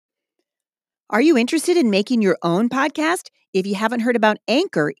Are you interested in making your own podcast? If you haven't heard about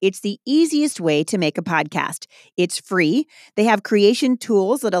Anchor, it's the easiest way to make a podcast. It's free. They have creation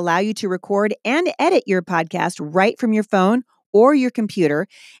tools that allow you to record and edit your podcast right from your phone or your computer.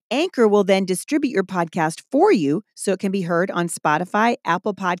 Anchor will then distribute your podcast for you so it can be heard on Spotify,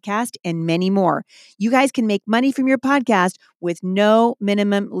 Apple Podcast, and many more. You guys can make money from your podcast with no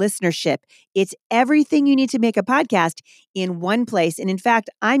minimum listenership. It's everything you need to make a podcast in one place. And in fact,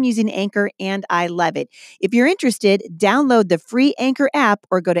 I'm using Anchor and I love it. If you're interested, download the free Anchor app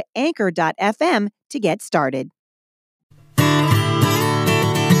or go to anchor.fm to get started.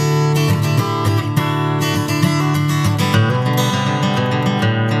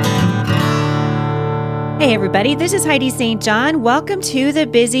 Hey, everybody, this is Heidi St. John. Welcome to the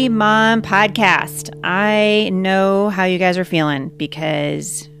Busy Mom Podcast. I know how you guys are feeling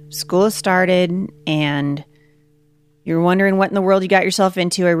because school has started and you're wondering what in the world you got yourself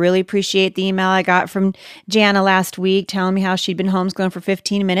into. I really appreciate the email I got from Jana last week telling me how she'd been homeschooling for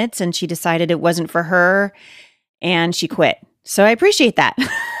 15 minutes and she decided it wasn't for her and she quit. So I appreciate that.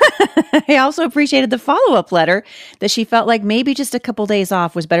 I also appreciated the follow-up letter that she felt like maybe just a couple days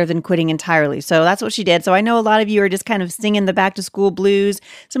off was better than quitting entirely. So that's what she did. So I know a lot of you are just kind of singing the back to school blues.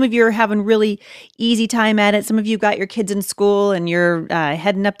 Some of you are having really easy time at it. Some of you got your kids in school and you're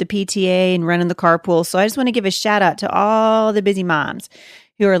heading up to PTA and running the carpool. So I just want to give a shout out to all the busy moms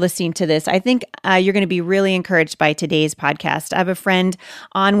who are listening to this. I think you're going to be really encouraged by today's podcast. I have a friend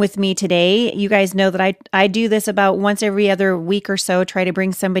on with me today. You guys know that I do this about once every other week or so, try to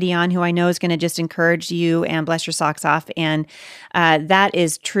bring somebody on who I know is going to just encourage you and bless your socks off. And that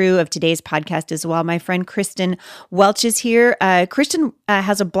is true of today's podcast as well. My friend Kristen Welch is here. Kristen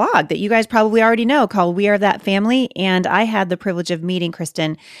has a blog that you guys probably already know called We Are That Family. And I had the privilege of meeting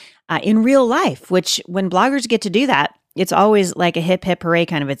Kristen in real life, which when bloggers get to do that, it's always like a hip, hip, hooray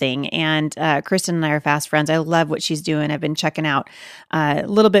kind of a thing. And Kristen and I are fast friends. I love what she's doing. I've been checking out a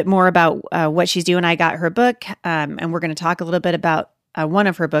little bit more about what she's doing. I got her book, and we're going to talk a little bit about one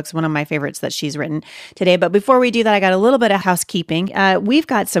of her books, one of my favorites that she's written today. But before we do that, I got a little bit of housekeeping. We've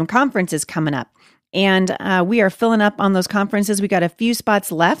got some conferences coming up. And we are filling up on those conferences. We got a few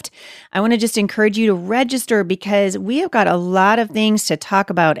spots left. I want to just encourage you to register because we have got a lot of things to talk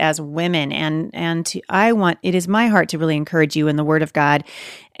about as women. It is my heart to really encourage you in the Word of God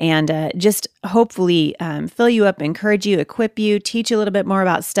and just hopefully fill you up, encourage you, equip you, teach you a little bit more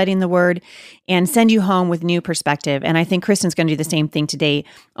about studying the Word, and send you home with new perspective. And I think Kristen's going to do the same thing today,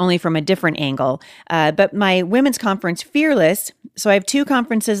 only from a different angle. But my women's conference, Fearless, so I have two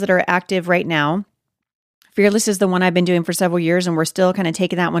conferences that are active right now. Fearless is the one I've been doing for several years, and we're still kind of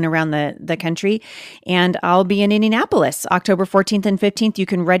taking that one around the country. And I'll be in Indianapolis, October 14th and 15th. You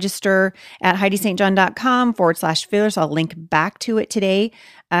can register at HeidiSt.John.com/Fearless. I'll link back to it today.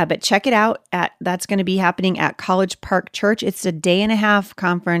 But check it out. That's going to be happening at College Park Church. It's a 1.5-day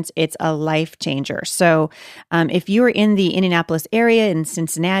conference. It's a life changer. So if you are in the Indianapolis area, in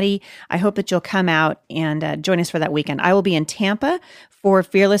Cincinnati, I hope that you'll come out and join us for that weekend. I will be in Tampa for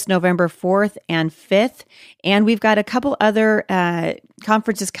Fearless November 4th and 5th. And we've got a couple other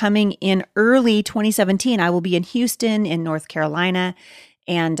conferences coming in early 2017. I will be in Houston, in North Carolina,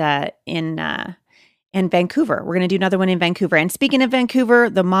 and in Vancouver. We're going to do another one in Vancouver. And speaking of Vancouver,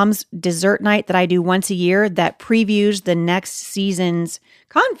 the Mom's Dessert Night that I do once a year that previews the next season's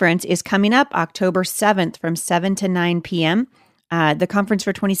conference is coming up October 7th from 7 to 9 p.m. The conference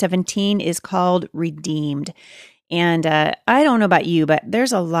for 2017 is called Redeemed. And I don't know about you, but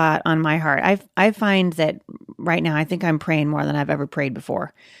there's a lot on my heart. I find that right now, I think I'm praying more than I've ever prayed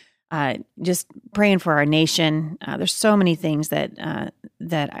before. Just praying for our nation. There's so many things that I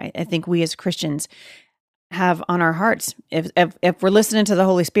think we as Christians have on our hearts. If we're listening to the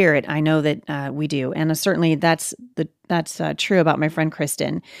Holy Spirit, I know that we do, and certainly that's true about my friend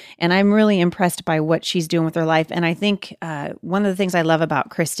Kristen. And I'm really impressed by what she's doing with her life. And I think one of the things I love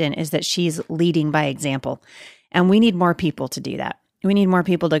about Kristen is that she's leading by example, and we need more people to do that. We need more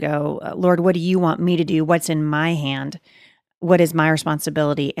people to go, Lord, what do you want me to do? What's in my hand? What is my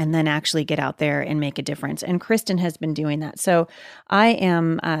responsibility? And then actually get out there and make a difference. And Kristen has been doing that. So I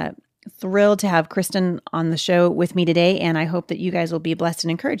am thrilled to have Kristen on the show with me today. And I hope that you guys will be blessed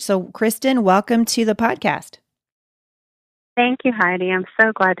and encouraged. So Kristen, welcome to the podcast. Thank you, Heidi. I'm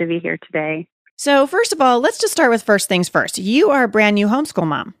so glad to be here today. So first of all, let's just start with first things first. You are a brand new homeschool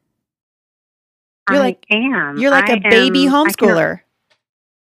mom. I am. You're like a baby homeschooler.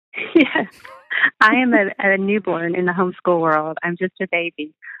 Yes. I am a newborn in the homeschool world. I'm just a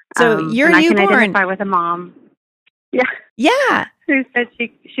baby. So you're and newborn. I can identify with a mom. Yeah. Yeah. Who said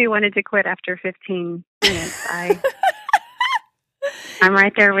she wanted to quit after 15 minutes. I'm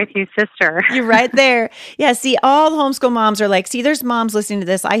right there with you, sister. You're right there. Yeah, see, all the homeschool moms are like, see, there's moms listening to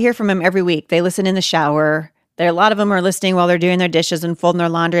this. I hear from them every week. They listen in the shower. A lot of them are listening while they're doing their dishes and folding their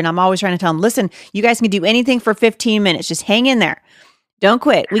laundry. And I'm always trying to tell them, listen, you guys can do anything for 15 minutes. Just hang in there. Don't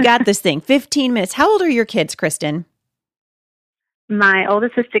quit. We got this thing. 15 minutes. How old are your kids, Kristen? My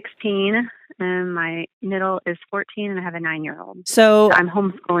oldest is 16, and my middle is 14, and I have a 9-year-old. So I'm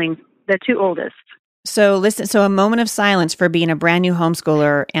homeschooling the two oldest. So listen, so a moment of silence for being a brand new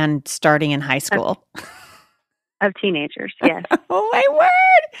homeschooler and starting in high school. Of teenagers, yes. Oh my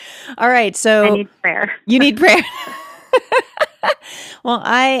word. All right. So I need prayer. You need prayer. Well,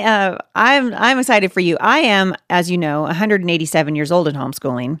 I'm excited for you. I am, as you know, 187 years old in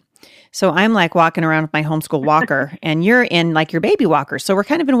homeschooling. So I'm like walking around with my homeschool walker and you're in like your baby walker. So we're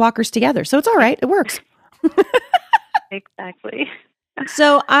kind of in walkers together. So it's all right. It works. Exactly.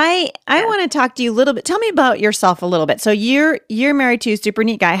 So I want to talk to you a little bit. Tell me about yourself a little bit. So you're married to a super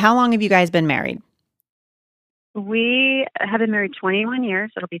neat guy. How long have you guys been married? We have been married 21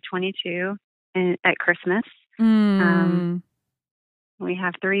 years. It'll be 22 at Christmas. We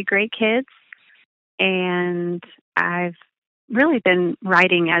have 3 great kids, and I've really been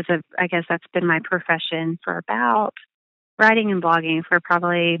writing I guess that's been my profession for about writing and blogging for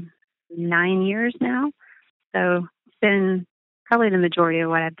probably 9 years now. So it's been probably the majority of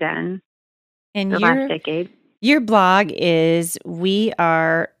what I've done And the last decade. Your blog is We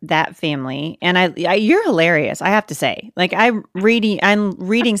Are That Family, and you're hilarious. I have to say, like I'm reading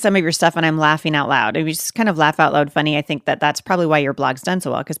some of your stuff, and I'm laughing out loud. It was just kind of laugh out loud funny. I think that's probably why your blog's done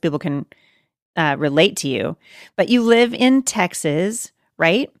so well because people can relate to you. But you live in Texas,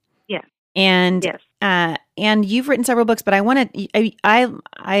 right? Yeah. And yes. And you've written several books, but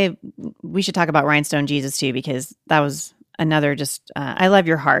we should talk about Rhinestone Jesus too because that was another I love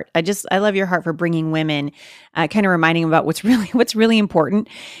your heart. I love your heart for bringing women, kind of reminding them about what's really important.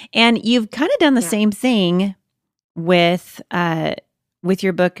 And you've kind of done the same thing with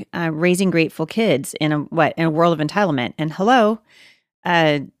your book, Raising Grateful Kids in a world of entitlement. And hello,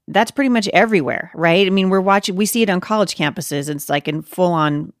 that's pretty much everywhere, right? I mean, we see it on college campuses. It's like in full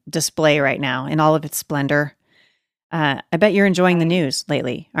on display right now in all of its splendor. I bet you're enjoying the news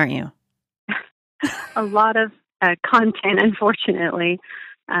lately, aren't you? A lot of content, unfortunately.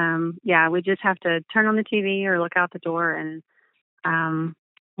 We just have to turn on the TV or look out the door, and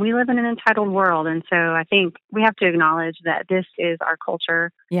we live in an entitled world. And so I think we have to acknowledge that this is our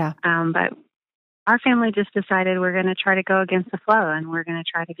culture. Yeah. But our family just decided we're going to try to go against the flow, and we're going to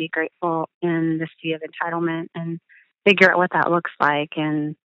try to be grateful in the sea of entitlement and figure out what that looks like.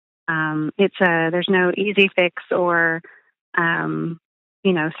 And there's no easy fix or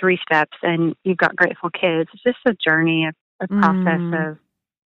 3 steps and you've got grateful kids. It's just a journey, a process of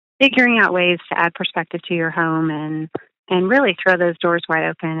figuring out ways to add perspective to your home and really throw those doors wide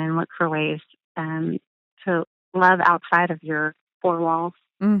open and look for ways to love outside of your 4 walls.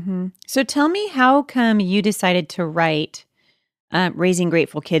 Mm-hmm. So tell me, how come you decided to write Raising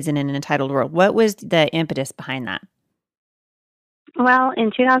Grateful Kids in an Entitled World? What was the impetus behind that? Well,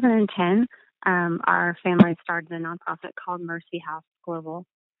 in 2010, our family started a nonprofit called Mercy House Global,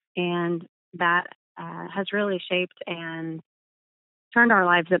 and that has really shaped and turned our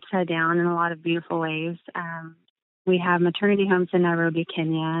lives upside down in a lot of beautiful ways. We have maternity homes in Nairobi,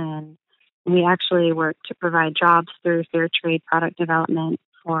 Kenya, and we actually work to provide jobs through fair trade product development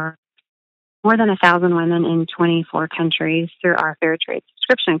for more than 1,000 women in 24 countries through our fair trade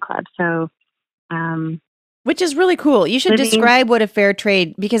subscription club. So, which is really cool. You should describe what a fair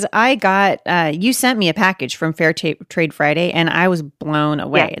trade, because I got, you sent me a package from Fair Trade Friday and I was blown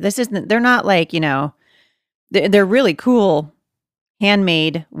away. Yeah. They're not like, they're really cool,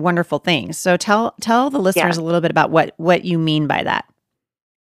 handmade, wonderful things. So tell the listeners a little bit about what you mean by that.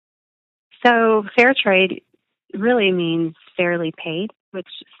 So fair trade really means fairly paid, which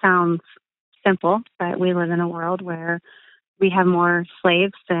sounds simple, but we live in a world where we have more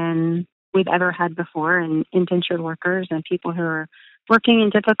slaves than we've ever had before, and indentured workers and people who are working in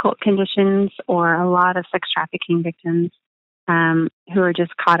difficult conditions, or a lot of sex trafficking victims who are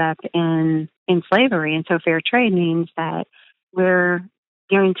just caught up in slavery. And so fair trade means that we're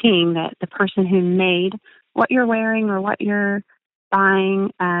guaranteeing that the person who made what you're wearing or what you're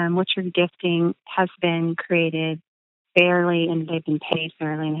buying, what you're gifting, has been created fairly and they've been paid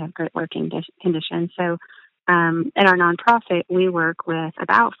fairly and have great working conditions. So at our nonprofit, we work with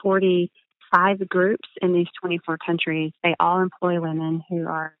about 45 groups in these 24 countries. They all employ women who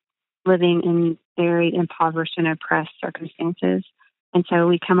are living in very impoverished and oppressed circumstances. And so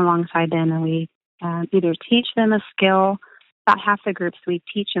we come alongside them and we either teach them a skill. About half the groups, we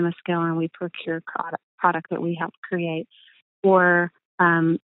teach them a skill and we procure product that we help create. or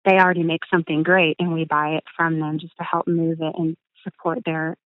they already make something great and we buy it from them just to help move it and support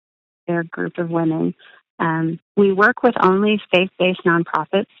their group of women. We work with only faith-based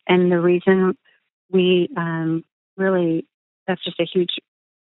nonprofits, and the reason we really, that's just a huge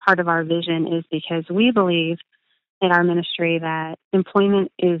part of our vision, is because we believe in our ministry that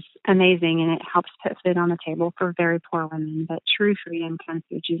employment is amazing and it helps put food on the table for very poor women, but true freedom comes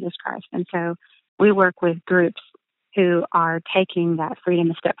through Jesus Christ. And so we work with groups who are taking that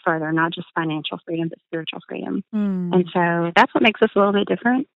freedom a step further, not just financial freedom, but spiritual freedom. And so that's what makes us a little bit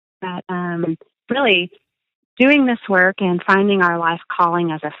different. But really doing this work and finding our life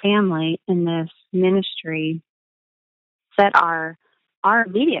calling as a family in this ministry set our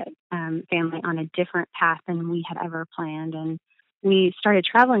immediate family on a different path than we had ever planned. And we started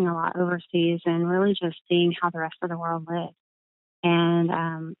traveling a lot overseas and really just seeing how the rest of the world lived.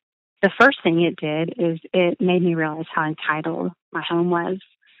 And the first thing it did is it made me realize how entitled my home was.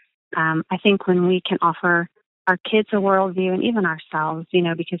 I think when we can offer our kids a worldview, and even ourselves,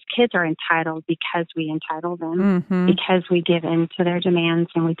 because kids are entitled because we entitle them, because we give in to their demands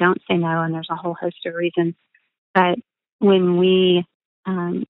and we don't say no, and there's a whole host of reasons. But when we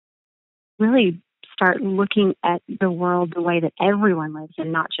really start looking at the world the way that everyone lives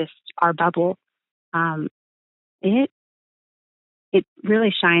and not just our bubble, it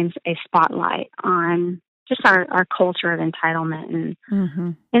really shines a spotlight on just our culture of entitlement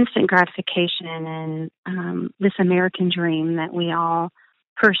and instant gratification and this American dream that we all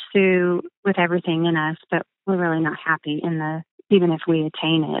pursue with everything in us, but we're really not happy even if we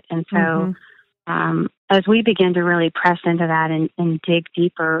attain it. And so as we begin to really press into that and dig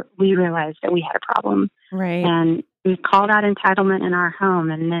deeper, we realized that we had a problem. Right. And we called out entitlement in our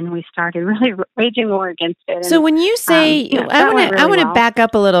home, and then we started really waging war against it. So when you say, I want to back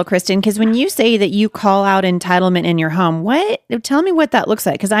up a little, Kristen, because when you say that you call out entitlement in your home, tell me what that looks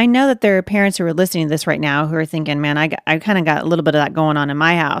like. Because I know that there are parents who are listening to this right now who are thinking, man, I kind of got a little bit of that going on in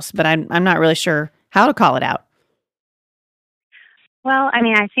my house, but I'm not really sure how to call it out. Well,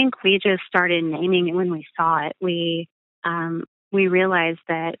 I think we just started naming it when we saw it. We realized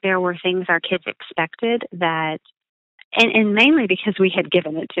that there were things our kids expected that, and mainly because we had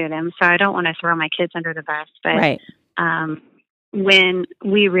given it to them. So I don't want to throw my kids under the bus, but right. When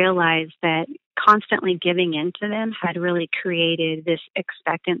we realized that constantly giving in to them had really created this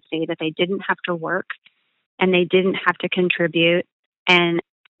expectancy that they didn't have to work and they didn't have to contribute, and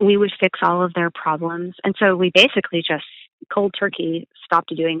we would fix all of their problems. And so we basically just cold turkey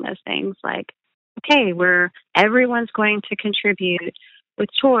stopped doing those things. Like, okay, everyone's going to contribute with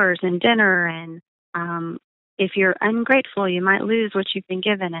chores and dinner, and if you're ungrateful, you might lose what you've been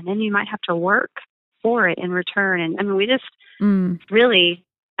given, and then you might have to work for it in return. And we just really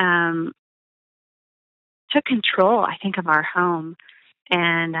took control, I think, of our home.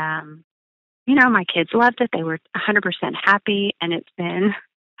 And my kids loved it. They were 100% happy, and it's been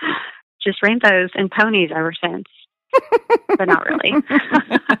just rainbows and ponies ever since. But not really.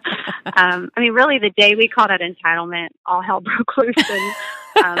 Really, the day we called out entitlement, all hell broke loose,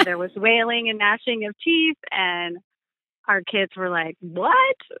 and there was wailing and gnashing of teeth, and our kids were like,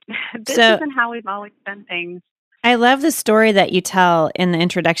 "What? This isn't how we've always done things." I love the story that you tell in the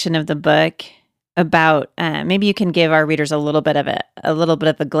introduction of the book about. Maybe you can give our readers a little bit of a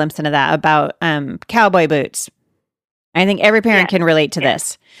glimpse into that about cowboy boots. I think every parent can relate to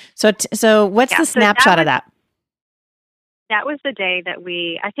this. So what's the snapshot of that? That was the day that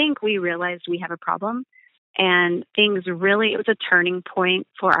I think we realized we have a problem, and it was a turning point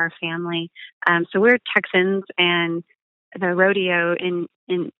for our family. So we're Texans, and the rodeo in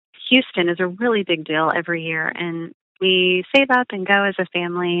Houston is a really big deal every year. And we save up and go as a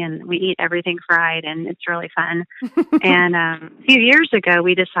family, and we eat everything fried, and it's really fun. And a few years ago,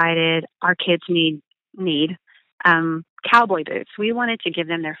 we decided our kids need cowboy boots. We wanted to give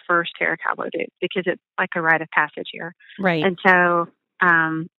them their first pair of cowboy boots because it's like a rite of passage here. Right. And so,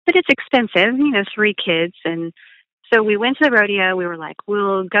 but it's expensive, 3 kids. And so we went to the rodeo. We were like,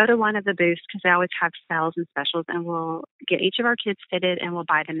 we'll go to one of the booths because they always have sales and specials, and we'll get each of our kids fitted and we'll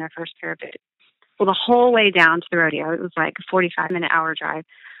buy them their first pair of boots. Well, the whole way down to the rodeo, it was like a 45-minute hour drive.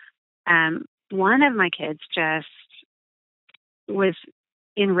 One of my kids just was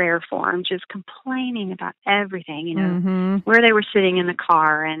in rare form, just complaining about everything, where they were sitting in the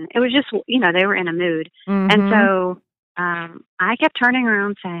car. And it was just, they were in a mood. And so I kept turning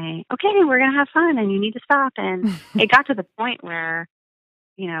around saying, okay, we're going to have fun and you need to stop. And it got to the point where,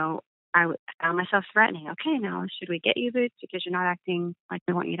 I found myself threatening, okay, now should we get you boots because you're not acting like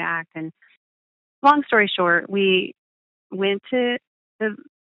we want you to act? And long story short, we went to the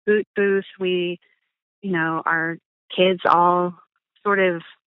boot booth. We, our kids all sort of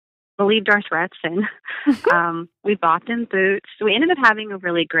believed our threats, and we bought them boots. We ended up having a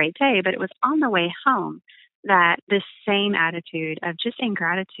really great day, but it was on the way home that this same attitude of just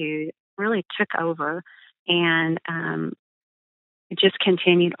ingratitude really took over, and it just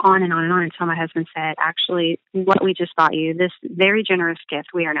continued on and on and on until my husband said, actually, what we just bought you, this very generous gift,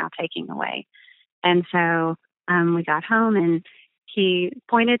 we are now taking away. And so we got home, and he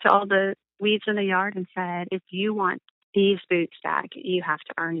pointed to all the weeds in the yard and said, if you want these boots back, you have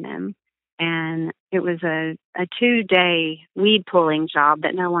to earn them. And it was a 2-day weed pulling job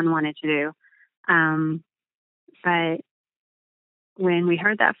that no one wanted to do. But when we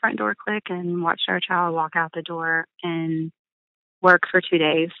heard that front door click and watched our child walk out the door and work for 2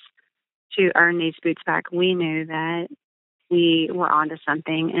 days to earn these boots back, we knew that we were onto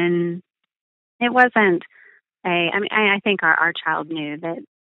something. And it wasn't I think our child knew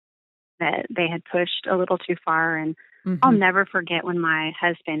that they had pushed a little too far. And I'll never forget when my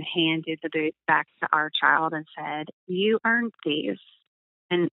husband handed the boots back to our child and said, you earned these,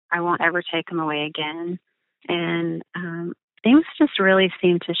 and I won't ever take them away again. And things just really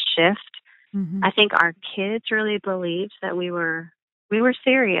seemed to shift. I think our kids really believed that we were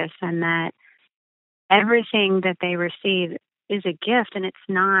serious, and that everything that they receive is a gift, and it's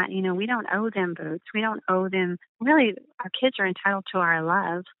not, we don't owe them boots. We don't owe them, really, our kids are entitled to our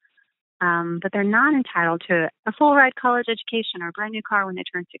love, but they're not entitled to a full ride college education or a brand new car when they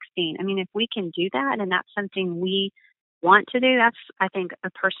turn 16. I mean, if we can do that, and that's something we want to do, that's, I think, a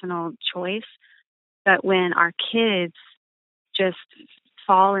personal choice. But when our kids just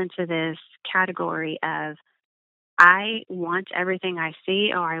fall into this category of, I want everything I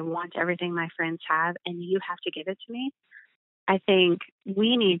see, or I want everything my friends have, and you have to give it to me, I think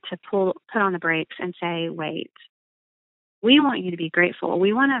we need to put on the brakes and say, wait, we want you to be grateful.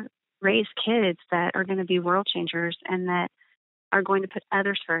 We want to raise kids that are going to be world changers and that are going to put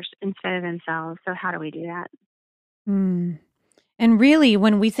others first instead of themselves. So how do we do that? And really,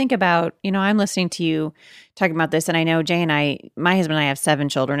 when we think about, I'm listening to you talking about this, and I know Jay and my husband and I have 7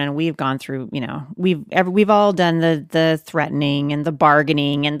 children, and we've gone through, we've all done the threatening and the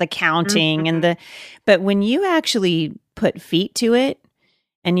bargaining and the counting but when you actually put feet to it,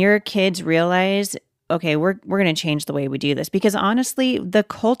 and your kids realize, okay, we're going to change the way we do this, because honestly, the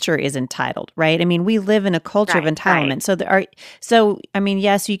culture is entitled, right? I mean, we live in a culture of entitlement. Right.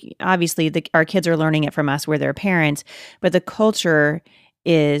 Yes, obviously our kids are learning it from us, we're their parents, but the culture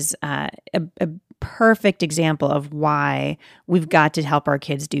is a perfect example of why we've got to help our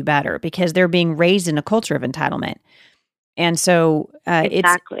kids do better, because they're being raised in a culture of entitlement. And so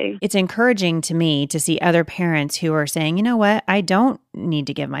it's encouraging to me to see other parents who are saying, you know what, I don't need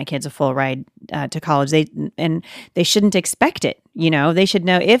to give my kids a full ride to college. They shouldn't expect it. They should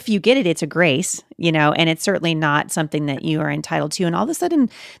know, if you get it, it's a grace, and it's certainly not something that you are entitled to. And all of a sudden,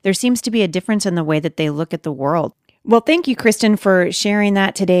 there seems to be a difference in the way that they look at the world. Well, thank you, Kristen, for sharing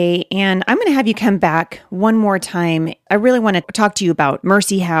that today. And I'm going to have you come back one more time. I really want to talk to you about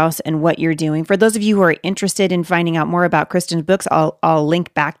Mercy House and what you're doing. For those of you who are interested in finding out more about Kristen's books, I'll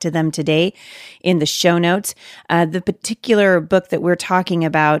link back to them today in the show notes. The particular book that we're talking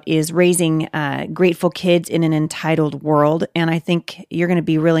about is Raising Grateful Kids in an Entitled World. And I think you're going to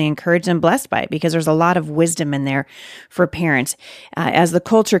be really encouraged and blessed by it, because there's a lot of wisdom in there for parents. As the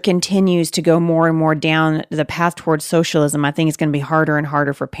culture continues to go more and more down the path towards socialism, I think it's going to be harder and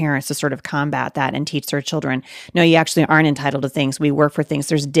harder for parents to sort of combat that and teach their children, no, you actually aren't entitled to things. We work for things.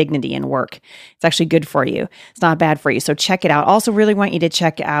 There's dignity in work. It's actually good for you. It's not bad for you. So check it out. Also really want you to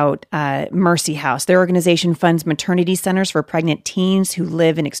check out Mercy House. Their organization funds maternity centers for pregnant teens who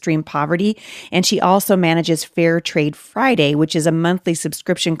live in extreme poverty. And she also manages Fair Trade Friday, which is a monthly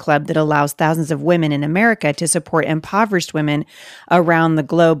subscription club that allows thousands of women in America to support impoverished women around the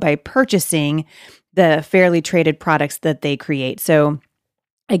globe by purchasing the fairly traded products that they create. So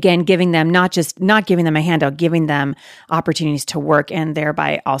again, giving them not giving them a handout, giving them opportunities to work, and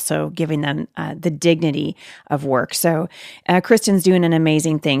thereby also giving them the dignity of work. So Kristen's doing an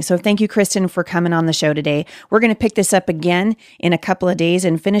amazing thing. So thank you, Kristen, for coming on the show today. We're going to pick this up again in a couple of days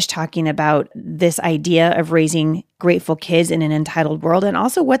and finish talking about this idea of raising grateful kids in an entitled world, and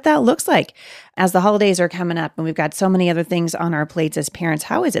also what that looks like as the holidays are coming up and we've got so many other things on our plates as parents.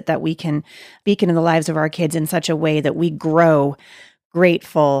 How is it that we can beacon in the lives of our kids in such a way that we grow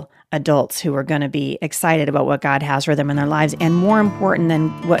grateful adults who are going to be excited about what God has for them in their lives, and more important than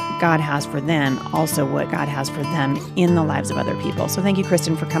what God has for them, also what God has for them in the lives of other people. So thank you,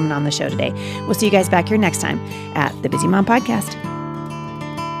 Kristen, for coming on the show today. We'll see you guys back here next time at the Busy Mom Podcast.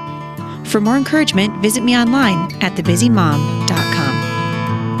 For more encouragement, visit me online at thebusymom.com.